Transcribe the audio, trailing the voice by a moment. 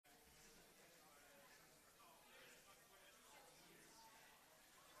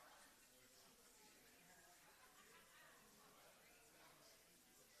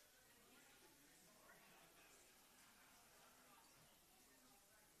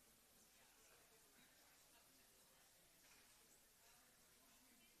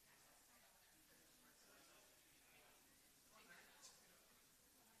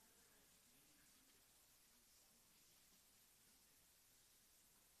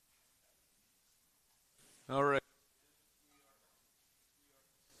All right.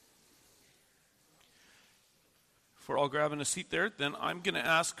 If we're all grabbing a seat there, then I'm going to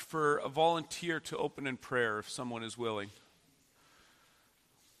ask for a volunteer to open in prayer if someone is willing.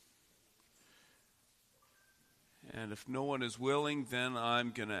 And if no one is willing, then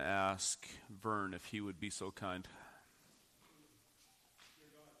I'm going to ask Vern if he would be so kind.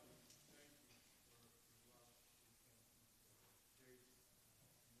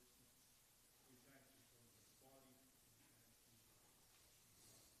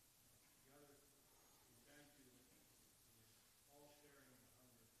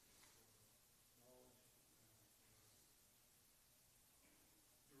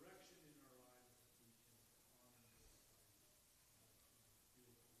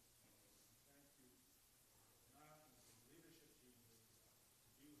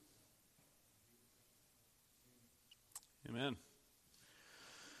 Amen.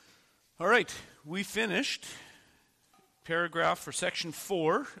 All right, we finished paragraph for section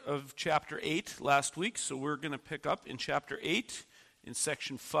 4 of chapter 8 last week, so we're going to pick up in chapter 8 in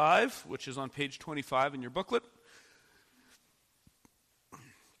section 5, which is on page 25 in your booklet.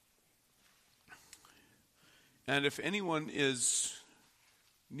 And if anyone is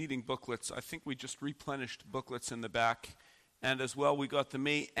needing booklets, I think we just replenished booklets in the back. And as well, we got the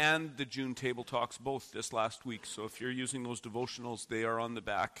May and the June table talks both this last week. So if you're using those devotionals, they are on the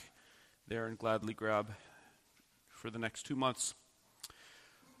back there and gladly grab for the next 2 months.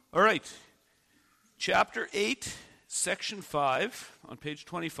 All right. Chapter 8, section 5 on page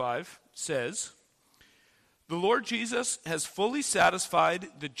 25 says, "The Lord Jesus has fully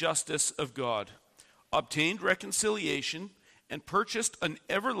satisfied the justice of God, obtained reconciliation, and purchased an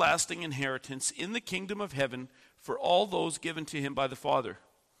everlasting inheritance in the kingdom of heaven for all those given to him by the Father.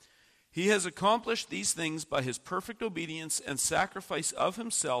 He has accomplished these things by his perfect obedience and sacrifice of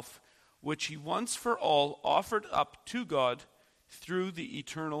himself, which he once for all offered up to God through the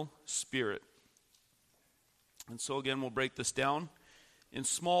eternal Spirit." And so again, we'll break this down in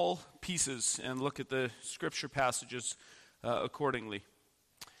small pieces and look at the scripture passages accordingly.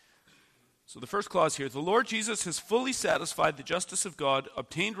 So the first clause here, "The Lord Jesus has fully satisfied the justice of God,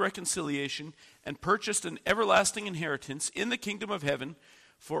 obtained reconciliation, and purchased an everlasting inheritance in the kingdom of heaven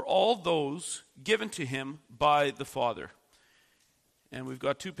for all those given to him by the Father." And we've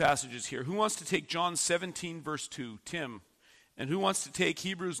got 2 passages here. Who wants to take John 17, verse 2? Tim. And who wants to take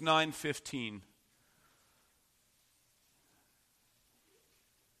Hebrews 9:15?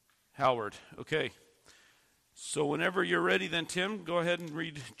 Howard. Okay. So whenever you're ready then, Tim, go ahead and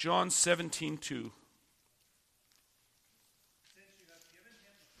read John 17:2. "Since you have given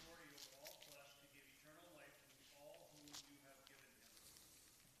him authority over all flesh to give eternal life to all whom you have given him."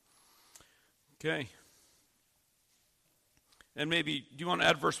 Okay. And maybe, do you want to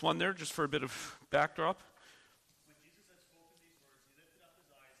add verse 1 there, just for a bit of backdrop? "When Jesus had spoken these words, he lifted up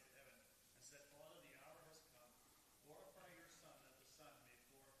his eyes to heaven and said, Father, the hour has come. Glorify your Son, that the Son may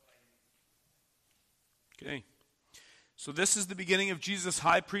glorify you." Okay. So this is the beginning of Jesus'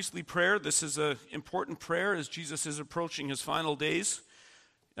 high priestly prayer. This is an important prayer as Jesus is approaching his final days.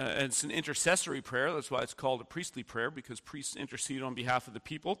 It's an intercessory prayer. That's why it's called a priestly prayer, because priests intercede on behalf of the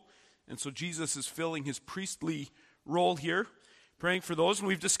people. And so Jesus is filling his priestly role here, praying for those. And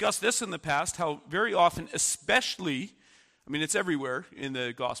we've discussed this in the past, how very often, especially, I mean, it's everywhere in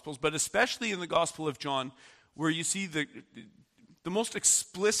the Gospels, but especially in the Gospel of John, where you see the most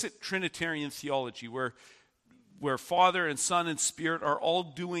explicit Trinitarian theology, where Father and Son and Spirit are all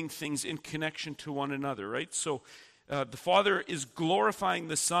doing things in connection to one another, right? So the Father is glorifying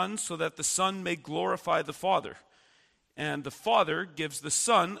the Son so that the Son may glorify the Father. And the Father gives the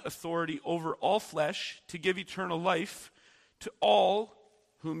Son authority over all flesh to give eternal life to all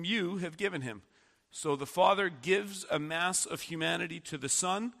whom you have given him. So the Father gives a mass of humanity to the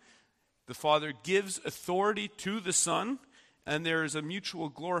Son. The Father gives authority to the Son. And there is a mutual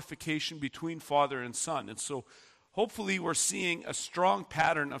glorification between Father and Son. And so hopefully we're seeing a strong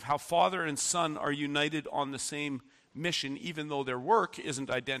pattern of how Father and Son are united on the same mission, even though their work isn't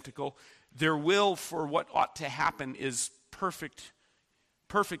identical. Their will for what ought to happen is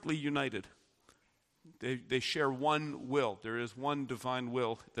perfectly united. They share one will. There is one divine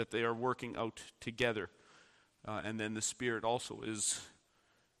will that they are working out together. And then the Spirit also is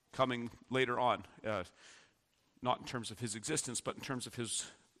coming later on. Not in terms of his existence, but in terms of his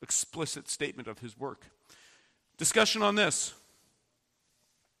explicit statement of his work. Discussion on this.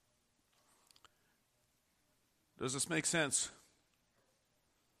 Does this make sense?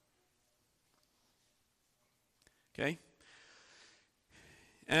 Okay.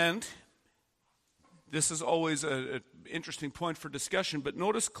 And this is always an interesting point for discussion, but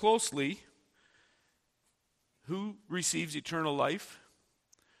notice closely who receives eternal life.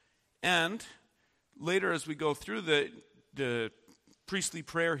 And later, as we go through the priestly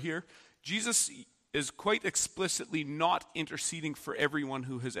prayer here, Jesus is quite explicitly not interceding for everyone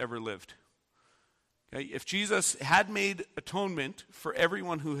who has ever lived. Okay? If Jesus had made atonement for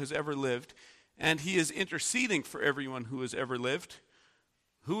everyone who has ever lived, and he is interceding for everyone who has ever lived,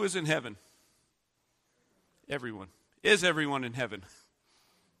 who is in heaven? Everyone. Is everyone in heaven?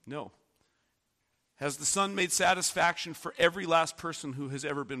 No. Has the Son made satisfaction for every last person who has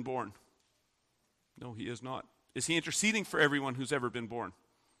ever been born? No, he is not. Is he interceding for everyone who's ever been born?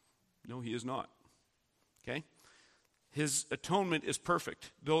 No, he is not. Okay? His atonement is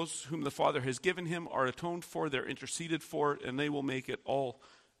perfect. Those whom the Father has given him are atoned for, they're interceded for, and they will make it all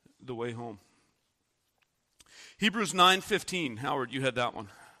the way home. Hebrews 9:15. Howard, you had that one.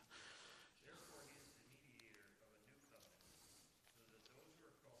 Therefore he is the mediator of a new covenant, so that those who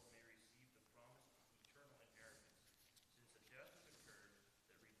are called may receive the promised eternal inheritance, since a death has occurred that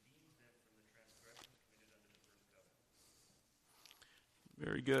redeems them from the transgressions committed under the first covenant.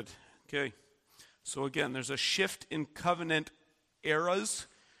 Very good. Okay. So again, there's a shift in covenant eras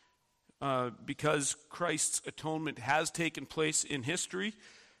because Christ's atonement has taken place in history.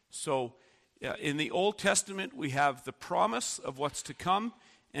 So in the Old Testament, we have the promise of what's to come,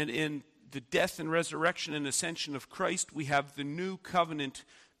 and in the death and resurrection and ascension of Christ, we have the new covenant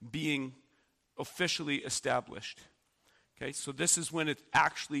being officially established. Okay, so this is when it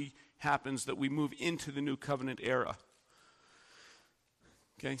actually happens that we move into the new covenant era.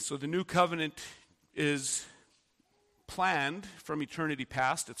 Okay, so the new covenant is planned from eternity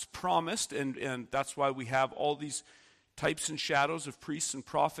past. It's promised, and that's why we have all these types and shadows of priests and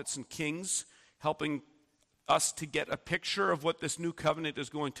prophets and kings helping us to get a picture of what this new covenant is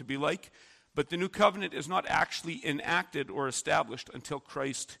going to be like. But the new covenant is not actually enacted or established until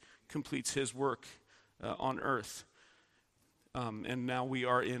Christ completes his work on earth. And now we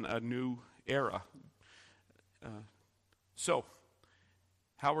are in a new era. So,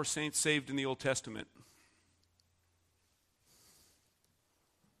 how were saints saved in the Old Testament?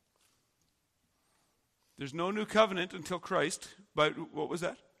 There's no new covenant until Christ. By what was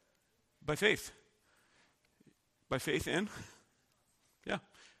that? By faith. By faith in? Yeah.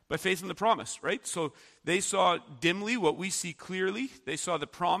 By faith in the promise, right? So they saw dimly what we see clearly. They saw the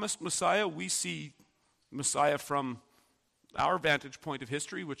promised Messiah. We see Messiah from our vantage point of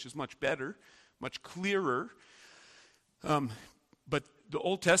history, which is much better, much clearer. But the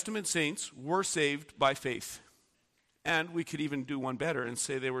Old Testament saints were saved by faith. And we could even do one better and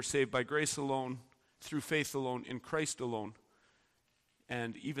say they were saved by grace alone, through faith alone, in Christ alone.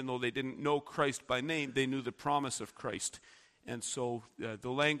 And even though they didn't know Christ by name, they knew the promise of Christ. And so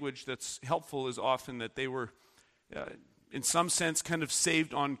the language that's helpful is often that they were, in some sense, kind of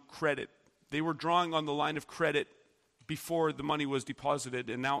saved on credit. They were drawing on the line of credit before the money was deposited,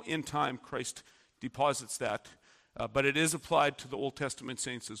 and now in time Christ deposits that. But it is applied to the Old Testament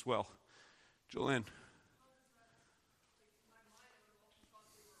saints as well. Jolene.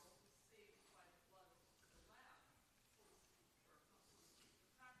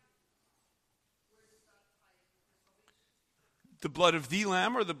 The blood of the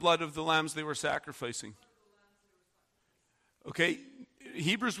lamb or the blood of the lambs they were sacrificing? Okay,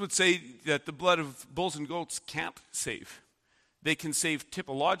 Hebrews would say that the blood of bulls and goats can't save. They can save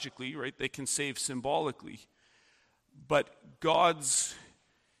typologically, right? They can save symbolically. But God's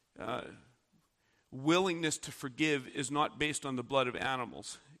willingness to forgive is not based on the blood of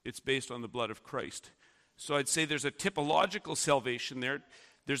animals. It's based on the blood of Christ. So I'd say there's a typological salvation there.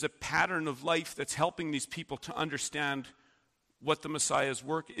 There's a pattern of life that's helping these people to understand what the Messiah's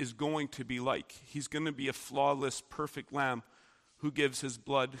work is going to be like. He's going to be a flawless, perfect lamb who gives his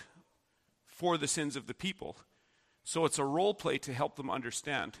blood for the sins of the people. So it's a role play to help them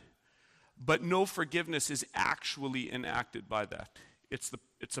understand. But no forgiveness is actually enacted by that. It's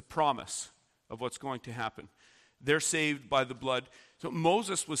a promise of what's going to happen. They're saved by the blood. So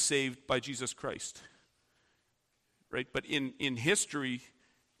Moses was saved by Jesus Christ. Right? But in history,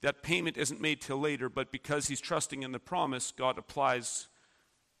 that payment isn't made till later, but because he's trusting in the promise, God applies,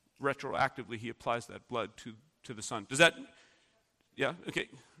 retroactively, he applies that blood to the Son. Does that, yeah, okay.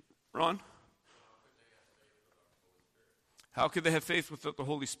 Ron? How could they have faith without the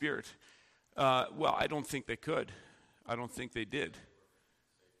Holy Spirit? Well, I don't think they could. I don't think they did.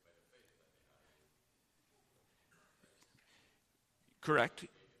 Correct.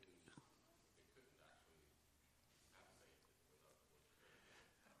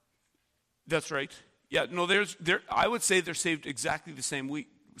 That's right. Yeah, no, I would say they're saved exactly the same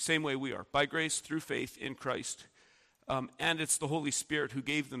way we are, by grace through faith in Christ. And it's the Holy Spirit who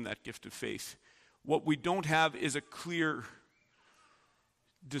gave them that gift of faith. What we don't have is a clear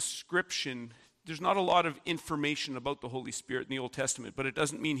description. There's not a lot of information about the Holy Spirit in the Old Testament, but it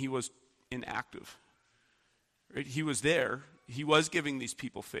doesn't mean he was inactive. Right? He was there. He was giving these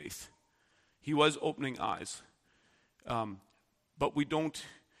people faith. He was opening eyes. But we don't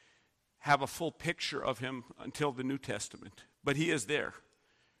have a full picture of him until the New Testament. But he is there,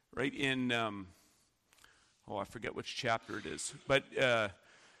 right? In, I forget which chapter it is. But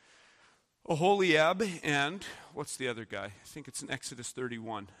Oholiab and, what's the other guy? I think it's in Exodus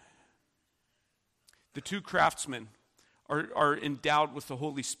 31. The two craftsmen are endowed with the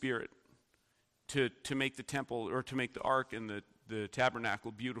Holy Spirit to make the temple, or to make the ark and the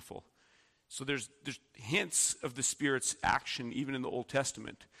tabernacle beautiful. So there's hints of the Spirit's action even in the Old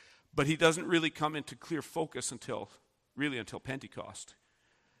Testament. But he doesn't really come into clear focus until Pentecost.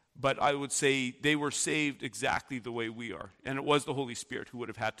 But I would say they were saved exactly the way we are. And it was the Holy Spirit who would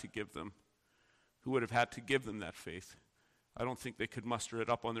have had to give them that faith. I don't think they could muster it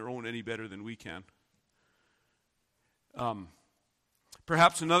up on their own any better than we can.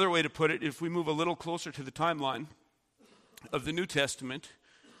 Perhaps another way to put it, if we move a little closer to the timeline of the New Testament,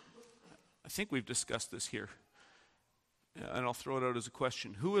 I think we've discussed this here, and I'll throw it out as a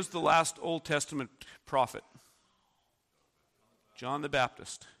question. Who was the last Old Testament prophet? John the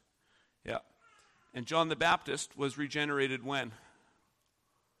Baptist. Yeah. And John the Baptist was regenerated when?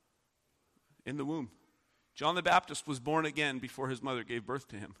 In the womb. John the Baptist was born again before his mother gave birth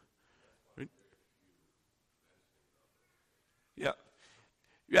to him. Right? Yeah.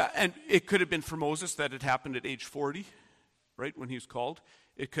 Yeah, and it could have been for Moses that it happened at age 40, right, when he was called.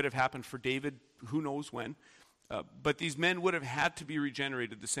 It could have happened for David, who knows when. But these men would have had to be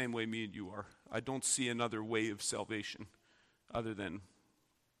regenerated the same way me and you are. I don't see another way of salvation other than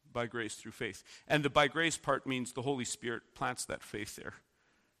by grace through faith. And the by grace part means the Holy Spirit plants that faith there,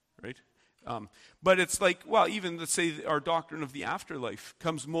 right? But it's like, well, even let's say our doctrine of the afterlife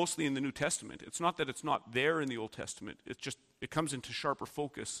comes mostly in the New Testament. It's not that it's not there in the Old Testament. It's just, it comes into sharper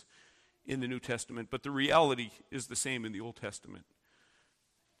focus in the New Testament. But the reality is the same in the Old Testament.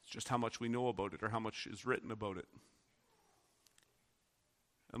 It's just how much we know about it or how much is written about it.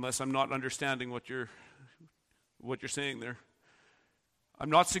 Unless I'm not understanding what you're saying there. I'm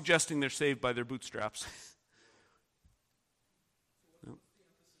not suggesting they're saved by their bootstraps. No.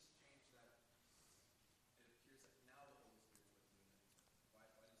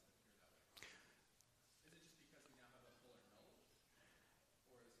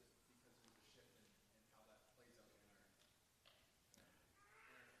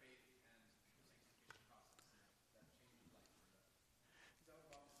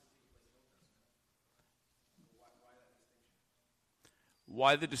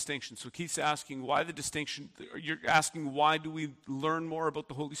 Why the distinction? So Keith's asking why the distinction. You're asking why do we learn more about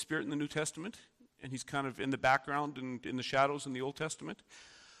the Holy Spirit in the New Testament? And he's kind of in the background and in the shadows in the Old Testament.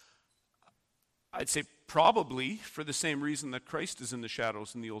 I'd say probably for the same reason that Christ is in the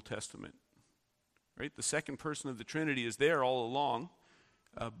shadows in the Old Testament. Right? The second person of the Trinity is there all along,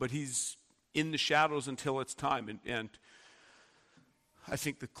 but he's in the shadows until it's time. And I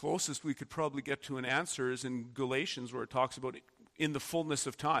think the closest we could probably get to an answer is in Galatians, where it talks about in the fullness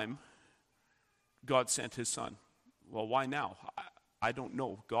of time, God sent his Son. Well, why now? I don't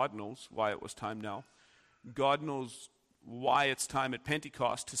know. God knows why it was time now. God knows why it's time at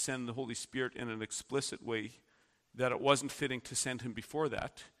Pentecost to send the Holy Spirit in an explicit way, that it wasn't fitting to send him before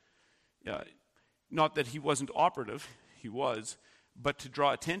that. Not that he wasn't operative, he was, but to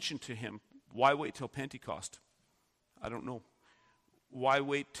draw attention to him. Why wait till Pentecost? I don't know. Why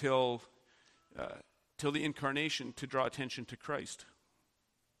wait till the incarnation to draw attention to Christ?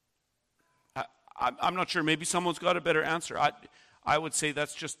 I'm not sure. Maybe someone's got a better answer. I would say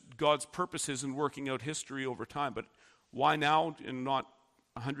that's just God's purposes in working out history over time. But why now and not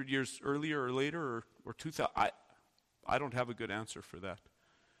 100 years earlier or later or 2000? I don't have a good answer for that.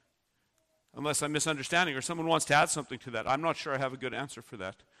 Unless I'm misunderstanding or someone wants to add something to that. I'm not sure I have a good answer for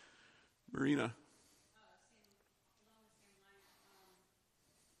that. Marina.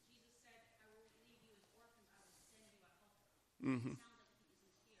 Mm-hmm.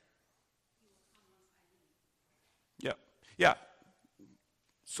 Yeah, yeah.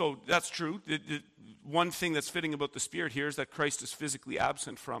 So that's true. The one thing that's fitting about the Spirit here is that Christ is physically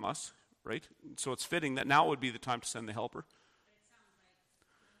absent from us, right? So it's fitting that now would be the time to send the Helper.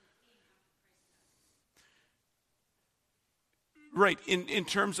 Right. In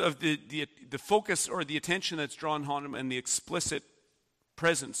terms of the focus or the attention that's drawn on him and the explicit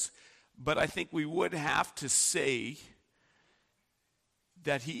presence, but I think we would have to say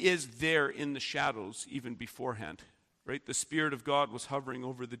that he is there in the shadows even beforehand, right? The Spirit of God was hovering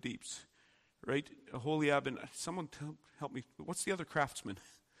over the deeps, right? Aholiab, and someone help me. What's the other craftsman?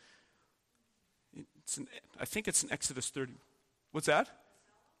 I think it's in Exodus 30. What's that?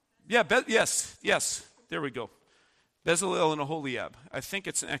 Yeah, yes. There we go. Bezalel and Aholiab. I think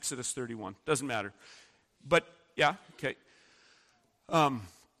it's in Exodus 31. Doesn't matter. But, yeah, okay.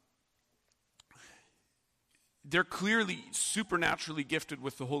 They're clearly supernaturally gifted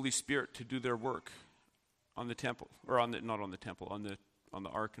with the Holy Spirit to do their work on the temple, or not on the temple, on the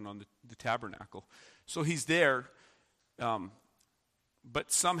ark and on the tabernacle. So he's there,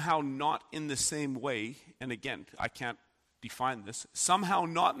 but somehow not in the same way, and again, I can't define this, somehow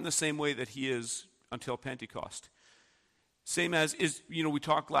not in the same way that he is until Pentecost. Same as we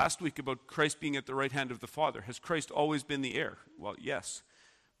talked last week about Christ being at the right hand of the Father. Has Christ always been the heir? Well, yes.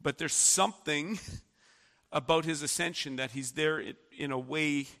 But there's something about his ascension that he's there in a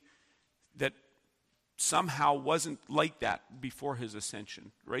way that somehow wasn't like that before his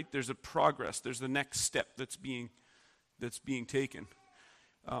ascension, right? There's a progress. There's the next step that's being taken.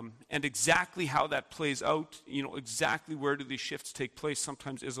 And exactly how that plays out, exactly where do these shifts take place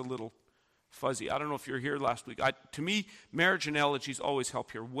sometimes is a little fuzzy. I don't know if you were here last week. To me, marriage analogies always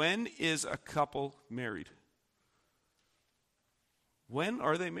help here. When is a couple married? When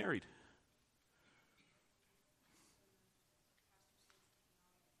are they married?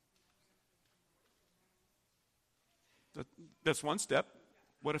 That's one step.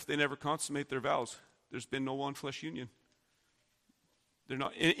 What if they never consummate their vows? There's been no one-flesh union. They're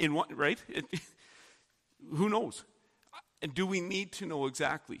not in one, right? Who knows? And do we need to know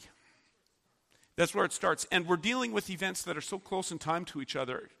exactly? That's where it starts. And we're dealing with events that are so close in time to each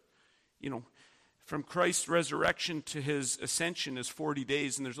other. From Christ's resurrection to his ascension is 40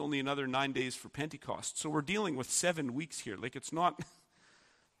 days, and there's only another 9 days for Pentecost. So we're dealing with 7 weeks here. Like, it's not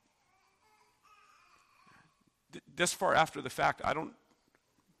this far after the fact. I don't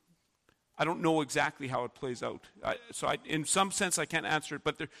know exactly how it plays out. In some sense, I can't answer it.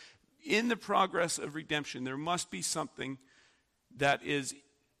 But in the progress of redemption, there must be something that is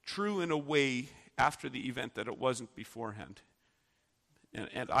true in a way after the event that it wasn't beforehand.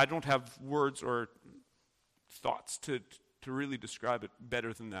 And I don't have words or thoughts to really describe it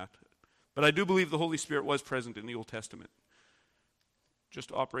better than that. But I do believe the Holy Spirit was present in the Old Testament,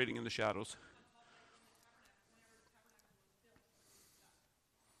 just operating in the shadows.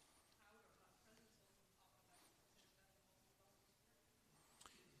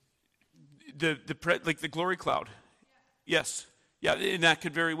 Like the glory cloud. Yes. Yeah, and that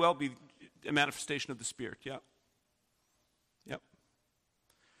could very well be a manifestation of the Spirit. Yeah. Yep.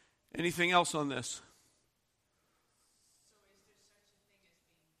 Anything else on this? So is there such a thing as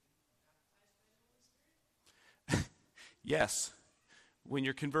being baptized by the Holy Spirit? Yes. When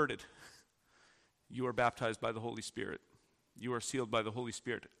you're converted, you are baptized by the Holy Spirit. You are sealed by the Holy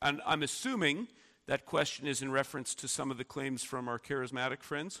Spirit. And I'm assuming that question is in reference to some of the claims from our charismatic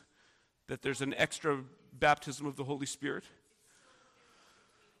friends, that there's an extra baptism of the Holy Spirit.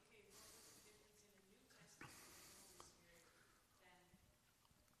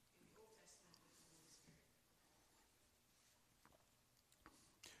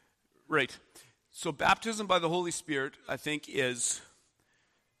 Right. So baptism by the Holy Spirit, I think, is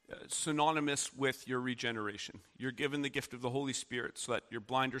synonymous with your regeneration. You're given the gift of the Holy Spirit so that your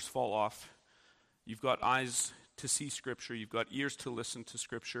blinders fall off. You've got eyes to see Scripture. You've got ears to listen to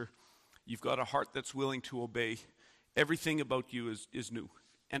Scripture. You've got a heart that's willing to obey. Everything about you is new.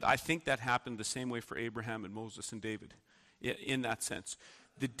 And I think that happened the same way for Abraham and Moses and David, in that sense.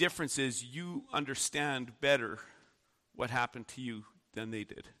 The difference is you understand better what happened to you than they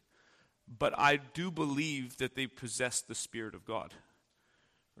did. But I do believe that they possess the Spirit of God,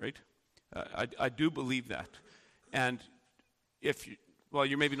 right? I do believe that. And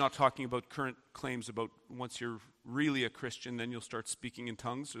you're maybe not talking about current claims about once you're really a Christian, then you'll start speaking in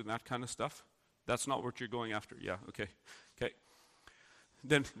tongues or that kind of stuff. That's not what you're going after. Yeah, okay.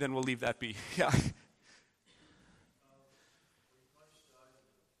 Then we'll leave that be. Yeah.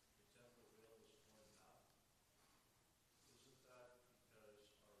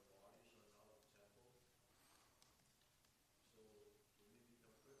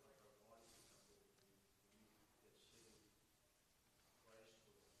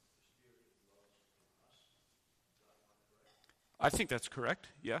 I think that's correct,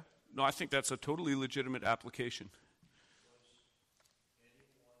 yeah. No, I think that's a totally legitimate application.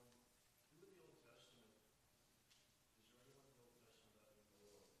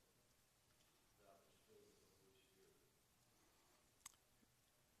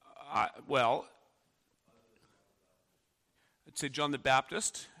 I'd say John the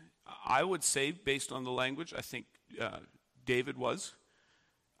Baptist. I would say, based on the language, I think David was.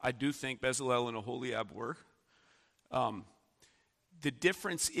 I do think Bezalel and Aholiab were. The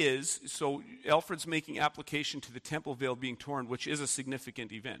difference is, so Alfred's making application to the temple veil being torn, which is a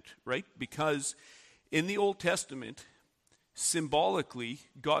significant event, right? Because in the Old Testament, symbolically,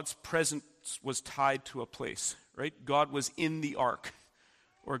 God's presence was tied to a place, right? God was in the ark,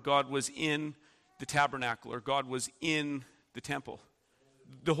 or God was in the tabernacle, or God was in the temple,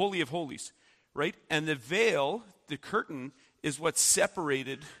 the Holy of Holies, right? And the veil, the curtain, is what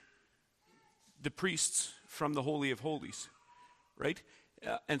separated the priests from the Holy of Holies, right?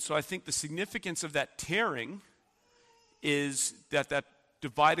 And so I think the significance of that tearing is that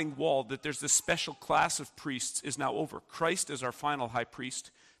dividing wall, that there's this special class of priests is now over. Christ is our final high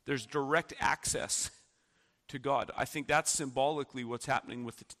priest. There's direct access to God. I think that's symbolically what's happening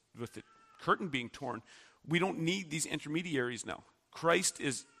with the curtain being torn. We don't need these intermediaries now. Christ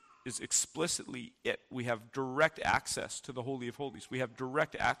is explicitly it. We have direct access to the Holy of Holies. We have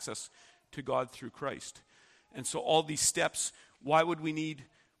direct access to God through Christ. And so all these steps, why would we need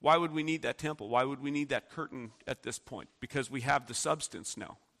that temple? Why would we need that curtain at this point? Because we have the substance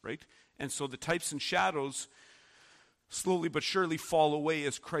now, right? And so the types and shadows slowly but surely fall away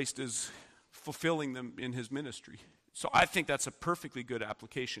as Christ is fulfilling them in his ministry. So I think that's a perfectly good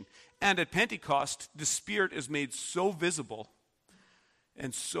application. And at Pentecost, the Spirit is made so visible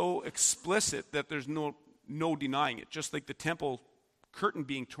and so explicit that there's no denying it. Just like the temple curtain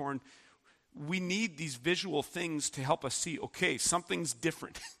being torn, we need these visual things to help us see, okay, something's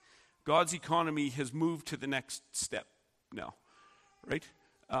different. God's economy has moved to the next step now, right?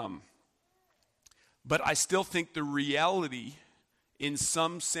 But I still think the reality, in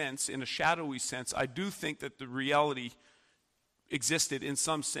some sense, in a shadowy sense, I do think that the reality existed in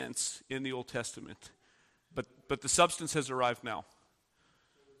some sense in the Old Testament. But the substance has arrived now.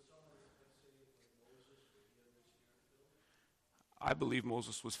 I believe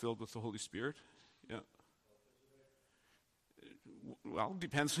Moses was filled with the Holy Spirit. Yeah. Well,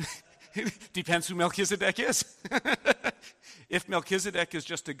 depends who Melchizedek is. If Melchizedek is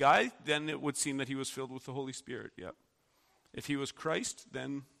just a guy, then it would seem that he was filled with the Holy Spirit. Yeah. If he was Christ,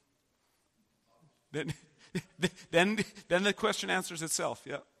 then the question answers itself.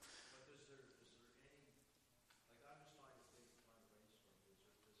 Yeah.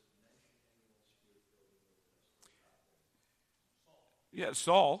 Yeah,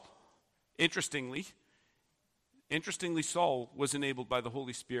 Saul, interestingly, Saul was enabled by the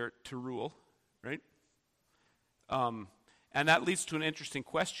Holy Spirit to rule, right? And that leads to an interesting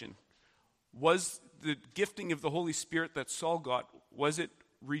question. Was the gifting of the Holy Spirit that Saul got, was it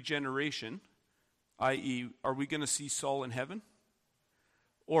regeneration, i.e., are we going to see Saul in heaven?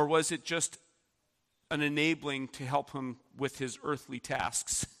 Or was it just an enabling to help him with his earthly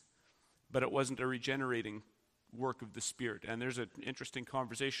tasks, but it wasn't a regenerating work of the Spirit? And there's an interesting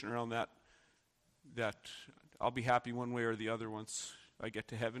conversation around that I'll be happy one way or the other once I get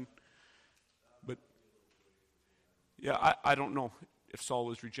to heaven. But yeah, I don't know if Saul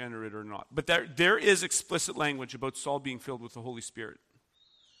was regenerate or not. But there is explicit language about Saul being filled with the Holy Spirit.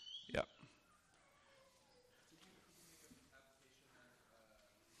 Yeah.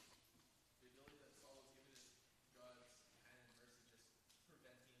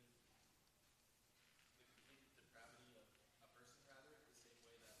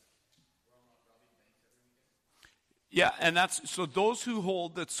 Yeah, and so those who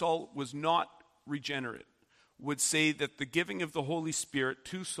hold that Saul was not regenerate would say that the giving of the Holy Spirit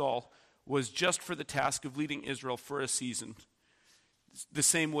to Saul was just for the task of leading Israel for a season. The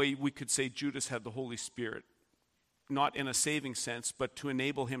same way we could say Judas had the Holy Spirit, not in a saving sense, but to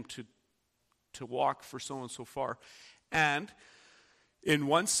enable him to walk for so and so far. And in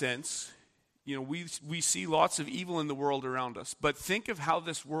one sense, you know, we see lots of evil in the world around us, but think of how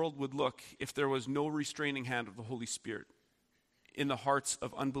this world would look if there was no restraining hand of the Holy Spirit in the hearts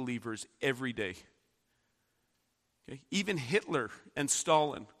of unbelievers every day. Okay? Even Hitler and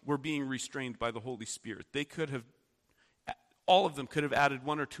Stalin were being restrained by the Holy Spirit. They could have, all of them could have added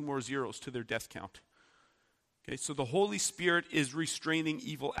 1 or 2 more zeros to their death count. Okay, so the Holy Spirit is restraining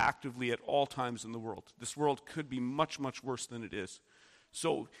evil actively at all times in the world. This world could be much, much worse than it is.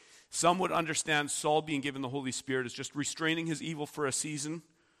 So some would understand Saul being given the Holy Spirit as just restraining his evil for a season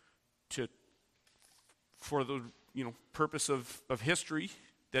for the purpose of history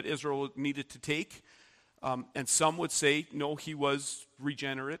that Israel needed to take. And some would say, no, he was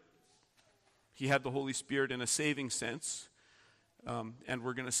regenerate. He had the Holy Spirit in a saving sense. And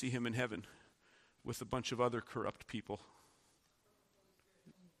we're going to see him in heaven with a bunch of other corrupt people.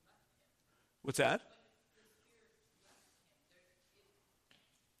 What's that?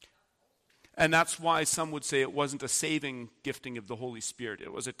 And that's why some would say it wasn't a saving gifting of the Holy Spirit.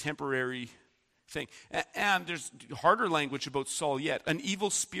 It was a temporary thing. And there's harder language about Saul yet. An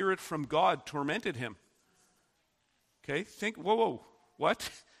evil spirit from God tormented him. Okay, think, whoa, what?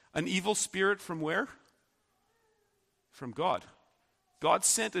 An evil spirit from where? From God. God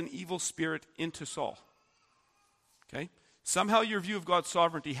sent an evil spirit into Saul. Okay? Somehow your view of God's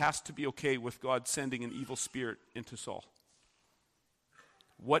sovereignty has to be okay with God sending an evil spirit into Saul.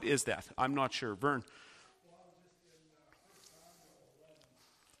 What is that? I'm not sure. Vern.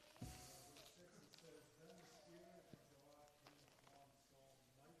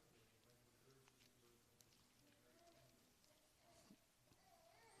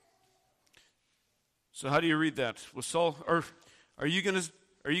 So how do you read that? Was Saul, or are you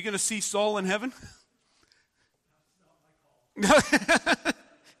gonna see Saul in heaven?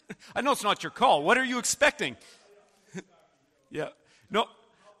 I know it's not your call. What are you expecting? Yeah. No.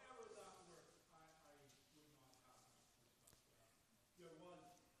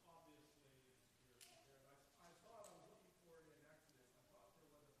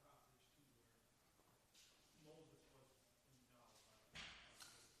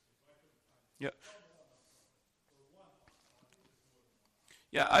 Yeah.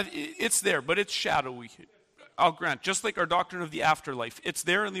 Yeah, it's there, but it's shadowy. I'll grant, just like our doctrine of the afterlife. It's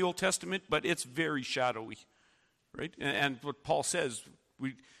there in the Old Testament, but it's very shadowy, right? And what Paul says,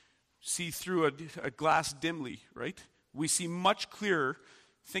 we see through a glass dimly, right? We see much clearer.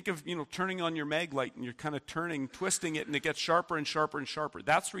 Think of, turning on your mag light and you're kind of twisting it, and it gets sharper and sharper and sharper.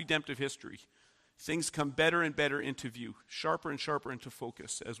 That's redemptive history. Things come better and better into view, sharper and sharper into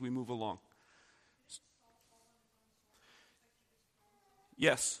focus as we move along.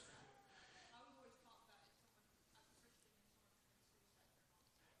 Yes.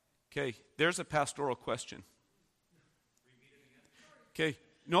 Okay, there's a pastoral question. Okay,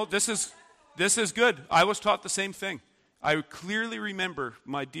 no, this is good. I was taught the same thing. I clearly remember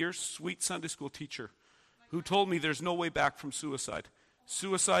my dear, sweet Sunday school teacher who told me there's no way back from suicide.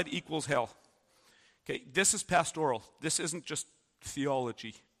 Suicide equals hell. Okay, this is pastoral. This isn't just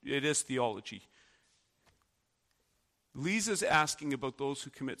theology. It is theology. Lisa's asking about those who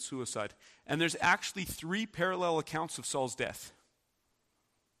commit suicide. And there's actually 3 parallel accounts of Saul's death.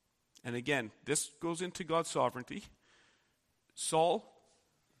 And again, this goes into God's sovereignty. Saul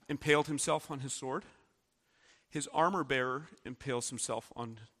impaled himself on his sword. His armor bearer impales Saul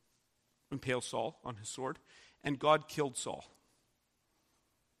on his sword. And God killed Saul.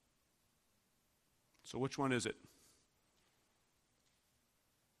 So which one is it?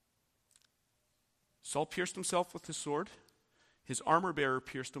 Saul pierced himself with his sword. His armor bearer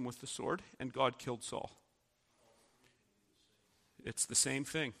pierced him with the sword. And God killed Saul. It's the same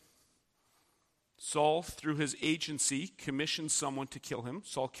thing. Saul, through his agency, commissioned someone to kill him.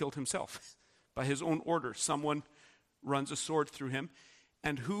 Saul killed himself. By his own order, someone runs a sword through him.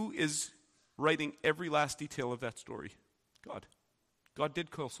 And who is writing every last detail of that story? God. God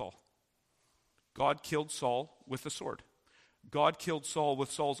did kill Saul. God killed Saul with a sword. God killed Saul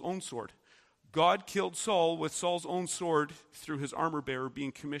with Saul's own sword. God killed Saul with Saul's own sword through his armor bearer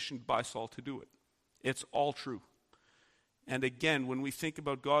being commissioned by Saul to do it. It's all true. And again, when we think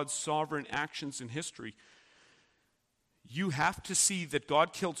about God's sovereign actions in history, you have to see that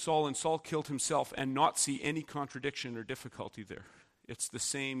God killed Saul and Saul killed himself and not see any contradiction or difficulty there. It's the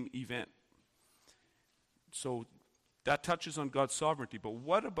same event. So that touches on God's sovereignty. But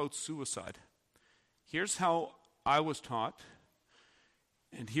what about suicide? Here's how I was taught,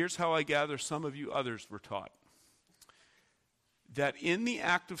 and here's how I gather some of you others were taught. That in the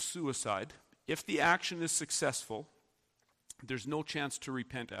act of suicide, if the action is successful, there's no chance to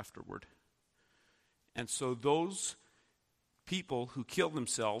repent afterward. And so those people who kill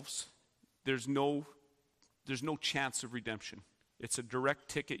themselves, there's no chance of redemption. It's a direct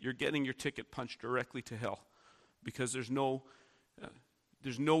ticket. You're getting your ticket punched directly to hell because there's no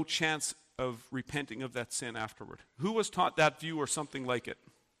chance of repenting of that sin afterward. Who was taught that view or something like it?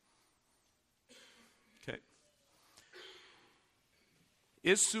 Okay.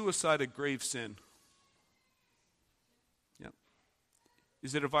 Is suicide a grave sin? Yep.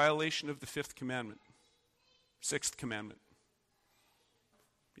 Is it a violation of the 5th commandment? 6th commandment?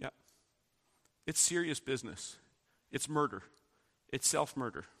 Yep. It's serious business. It's murder. It's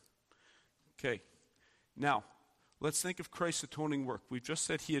self-murder. Okay. Now, let's think of Christ's atoning work. We've just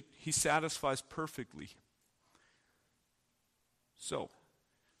said he satisfies perfectly. So,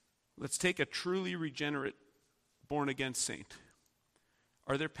 let's take a truly regenerate, born-again saint.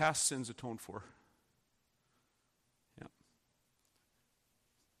 Are their past sins atoned for? Yeah.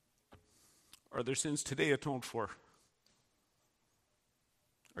 Are their sins today atoned for?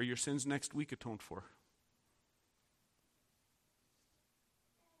 Are your sins next week atoned for?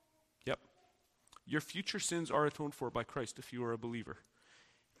 Yep. Your future sins are atoned for by Christ if you are a believer.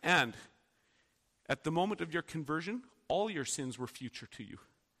 And at the moment of your conversion, all your sins were future to you.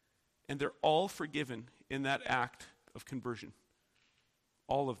 And they're all forgiven in that act of conversion.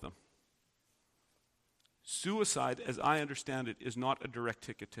 All of them. Suicide, as I understand it, is not a direct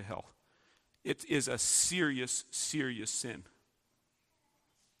ticket to hell. It is a serious, serious sin.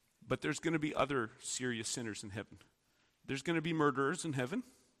 But there's going to be other serious sinners in heaven. There's going to be murderers in heaven.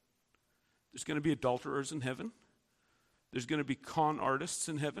 There's going to be adulterers in heaven. There's going to be con artists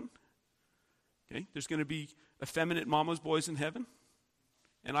in heaven. Okay? There's going to be effeminate mama's boys in heaven.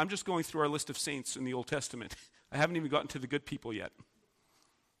 And I'm just going through our list of saints in the Old Testament. I haven't even gotten to the good people yet.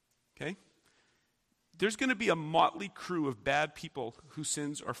 Okay? There's going to be a motley crew of bad people whose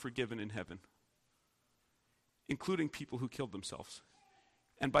sins are forgiven in heaven, including people who killed themselves.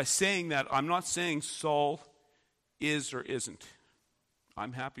 And by saying that, I'm not saying Saul is or isn't.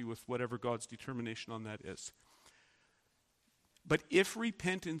 I'm happy with whatever God's determination on that is. But if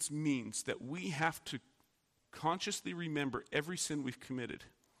repentance means that we have to consciously remember every sin we've committed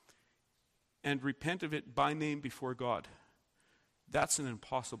and repent of it by name before God, that's an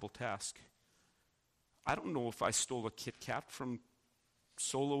impossible task. I don't know if I stole a Kit Kat from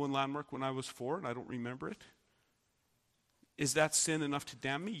Solo and Landmark when I was 4 and I don't remember it. Is that sin enough to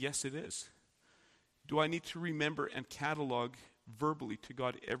damn me? Yes, it is. Do I need to remember and catalog verbally to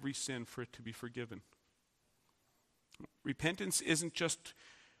God every sin for it to be forgiven? Repentance isn't just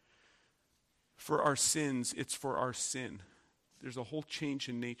for our sins, it's for our sin. There's a whole change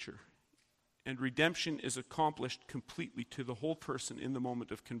in nature. And redemption is accomplished completely to the whole person in the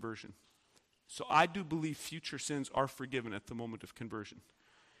moment of conversion. So I do believe future sins are forgiven at the moment of conversion.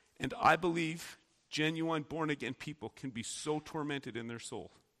 And I believe genuine born-again people can be so tormented in their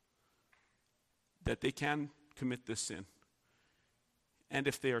soul that they can commit this sin. And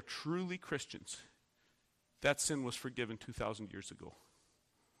if they are truly Christians, that sin was forgiven 2,000 years ago.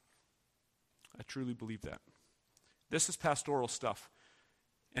 I truly believe that. This is pastoral stuff.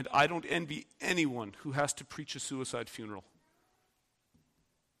 And I don't envy anyone who has to preach a suicide funeral.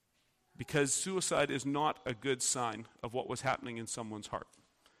 Because suicide is not a good sign of what was happening in someone's heart.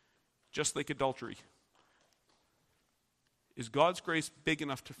 Just like adultery. Is God's grace big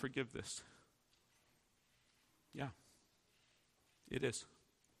enough to forgive this? Yeah. It is.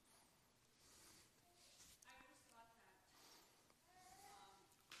 I always thought that,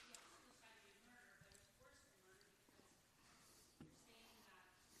 suicide would be murder, but it's worse than murder because you're saying that you don't have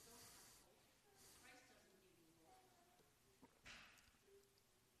hope. Christ doesn't give you hope. I don't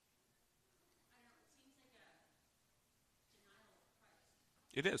know, it seems like a denial of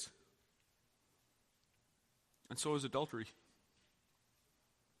Christ. It is. And so is adultery.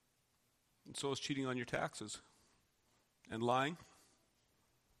 And so is cheating on your taxes. And lying.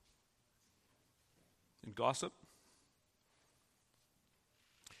 And gossip.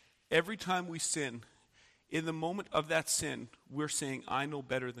 Every time we sin, in the moment of that sin, we're saying, I know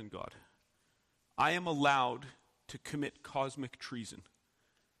better than God. I am allowed to commit cosmic treason.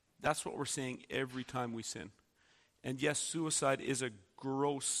 That's what we're saying every time we sin. And yes, suicide is a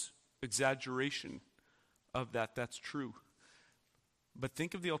gross exaggeration of that. That's true. But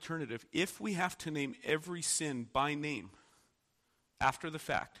think of the alternative. If we have to name every sin by name after the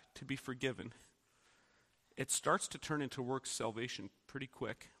fact to be forgiven, it starts to turn into works salvation pretty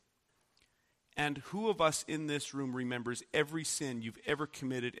quick. And who of us in this room remembers every sin you've ever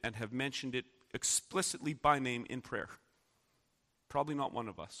committed and have mentioned it explicitly by name in prayer? Probably not one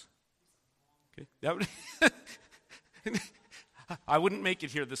of us. Okay, that would I wouldn't make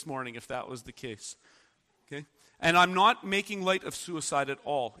it here this morning if that was the case. Okay? And I'm not making light of suicide at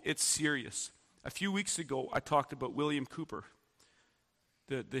all. It's serious. A few weeks ago, I talked about William Cooper,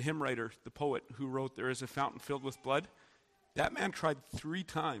 the hymn writer, the poet who wrote There is a Fountain Filled with Blood. That man tried 3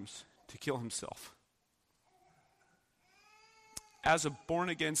 times to kill himself. As a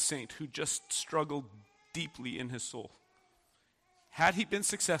born-again saint who just struggled deeply in his soul. Had he been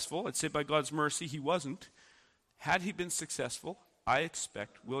successful, I'd say by God's mercy he wasn't. Had he been successful, I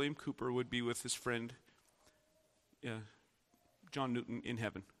expect William Cooper would be with his friend John Newton in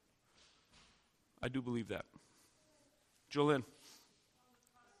heaven. I do believe that. Jolene.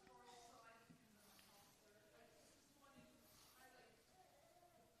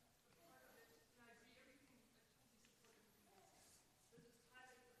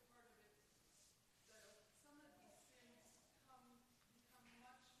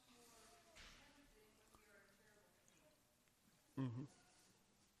 Mm-hmm.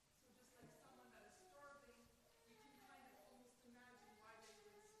 So just like someone that is starving, you can kind of almost imagine why they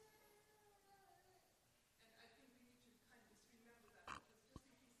would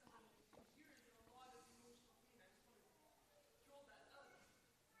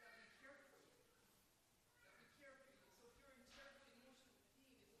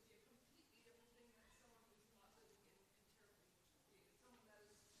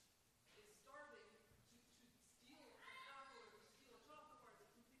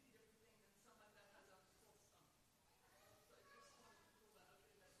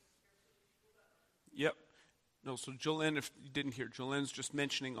Yep. No, so Jolene, if you didn't hear, Jolene's just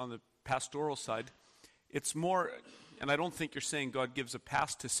mentioning on the pastoral side, it's more, and I don't think you're saying God gives a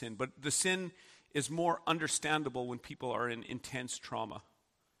pass to sin, but the sin is more understandable when people are in intense trauma.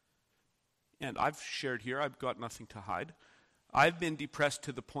 And I've shared here, I've got nothing to hide. I've been depressed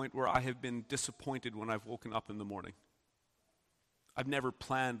to the point where I have been disappointed when I've woken up in the morning. I've never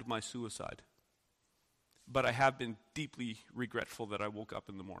planned my suicide. But I have been deeply regretful that I woke up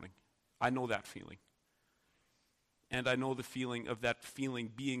in the morning. I know that feeling. And I know the feeling of that feeling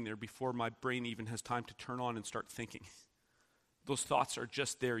being there before my brain even has time to turn on and start thinking. Those thoughts are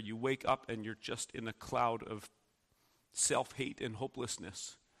just there. You wake up and you're just in a cloud of self-hate and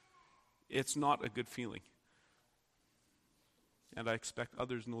hopelessness. It's not a good feeling. And I expect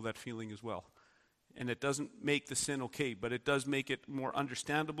others know that feeling as well. And it doesn't make the sin okay, but it does make it more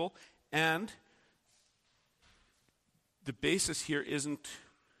understandable. And the basis here isn't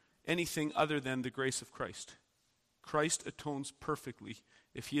anything other than the grace of Christ. Christ atones perfectly.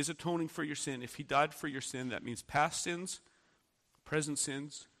 If he is atoning for your sin, if he died for your sin, that means past sins, present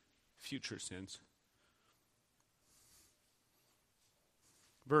sins, future sins.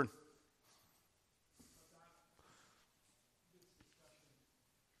 Vern.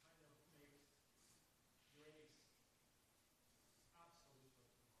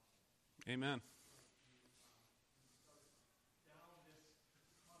 Amen.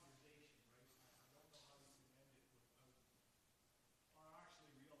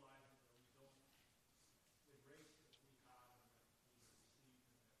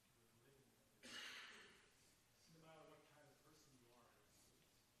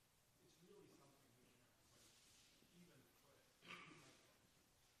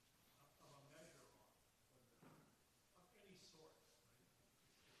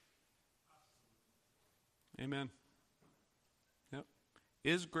 Amen. Yep.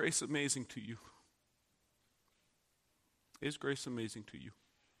 Is grace amazing to you? Is grace amazing to you?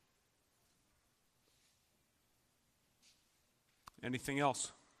 Anything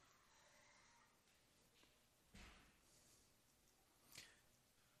else?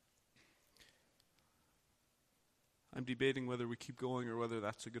 I'm debating whether we keep going or whether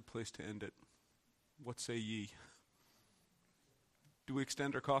that's a good place to end it. What say ye? Do we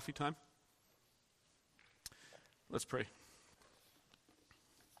extend our coffee time? Let's pray.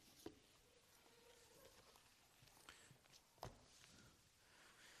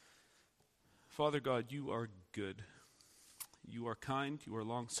 Father God, you are good. You are kind, you are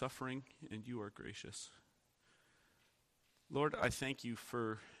long-suffering, and you are gracious. Lord, I thank you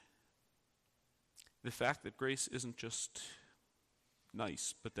for the fact that grace isn't just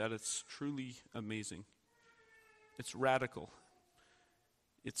nice, but that it's truly amazing. It's radical.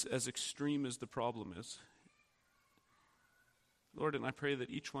 It's as extreme as the problem is. Lord, and I pray that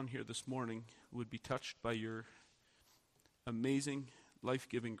each one here this morning would be touched by your amazing,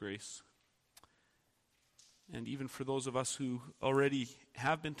 life-giving grace. And even for those of us who already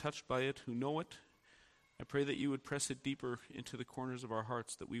have been touched by it, who know it, I pray that you would press it deeper into the corners of our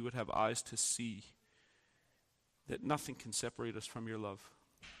hearts, that we would have eyes to see that nothing can separate us from your love.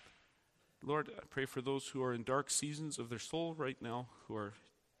 Lord, I pray for those who are in dark seasons of their soul right now, who are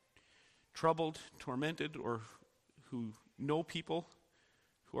troubled, tormented, or who know people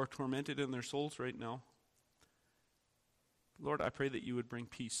who are tormented in their souls right now. Lord, I pray that you would bring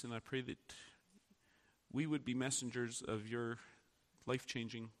peace, and I pray that we would be messengers of your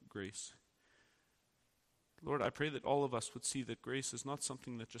life-changing grace. Lord, I pray that all of us would see that grace is not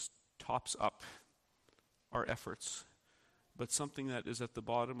something that just tops up our efforts, but something that is at the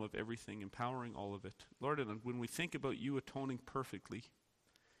bottom of everything, empowering all of it. Lord, and when we think about you atoning perfectly,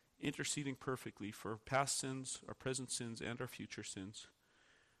 interceding perfectly for past sins, our present sins, and our future sins,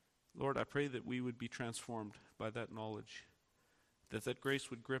 Lord, I pray that we would be transformed by that knowledge, that grace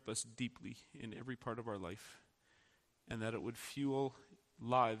would grip us deeply in every part of our life, and that it would fuel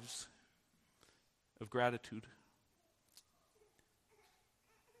lives of gratitude.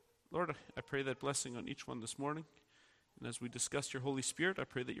 Lord, I pray that blessing on each one this morning. And as we discuss your Holy Spirit, I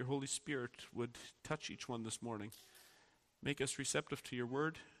pray that your Holy Spirit would touch each one this morning. Make us receptive to your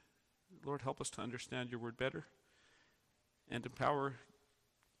word. Lord, help us to understand your word better and empower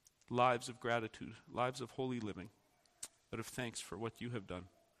lives of gratitude, lives of holy living, out of thanks for what you have done.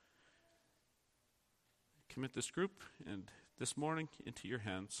 Commit this group and this morning into your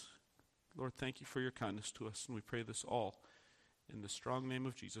hands. Lord, thank you for your kindness to us, and we pray this all in the strong name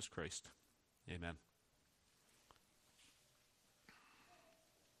of Jesus Christ. Amen.